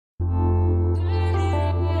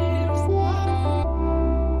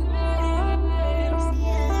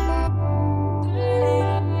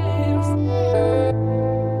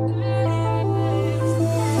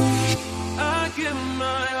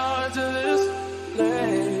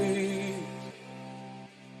place.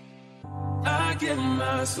 I give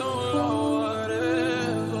my soul or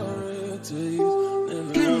whatever it takes.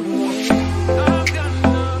 I've got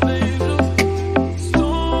enough angels,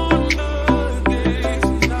 storm the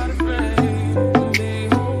gates, not afraid to be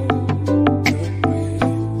home.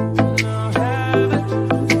 Now have it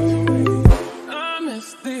your way. I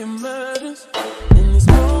miss the emergence in these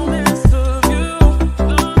moments of you,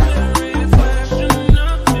 the very reflection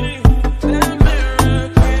of me. That mirror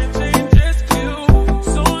can't change its hue.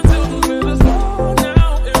 So until the river's flow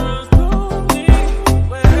now, it runs through me.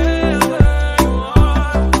 Wherever you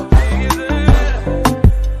are, I'll be there.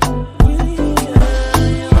 We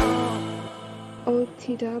are young,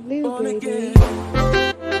 OTW, born baby. again.